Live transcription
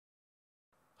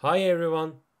Hi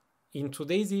everyone! In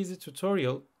today's easy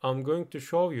tutorial, I'm going to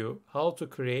show you how to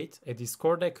create a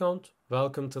Discord account.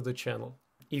 Welcome to the channel.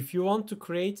 If you want to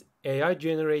create AI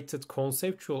generated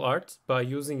conceptual art by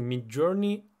using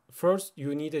Midjourney, first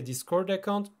you need a Discord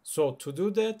account. So to do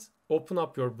that, open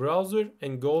up your browser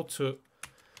and go to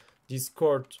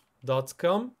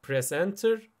discord.com, press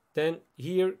enter. Then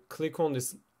here click on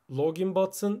this login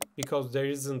button because there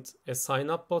isn't a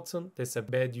sign up button. That's a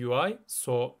bad UI.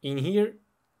 So in here,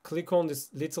 click on this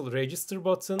little register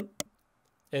button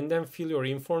and then fill your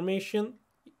information.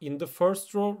 In the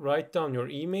first row, write down your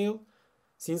email.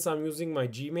 Since I'm using my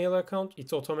Gmail account,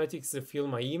 it automatically fill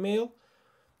my email.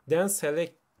 Then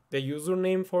select the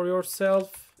username for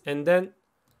yourself and then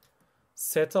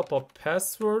set up a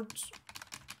password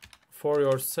for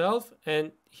yourself.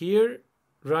 And here,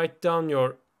 write down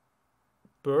your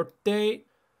birthday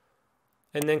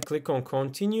and then click on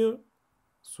continue.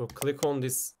 So click on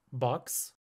this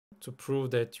box to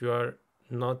prove that you are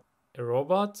not a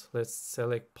robot. Let's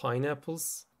select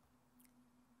pineapples.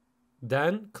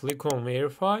 Then click on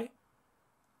verify.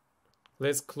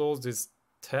 Let's close this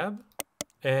tab.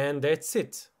 And that's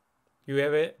it. You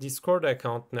have a Discord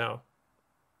account now.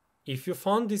 If you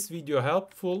found this video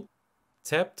helpful,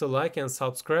 tap the like and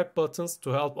subscribe buttons to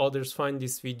help others find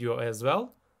this video as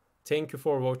well. Thank you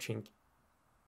for watching.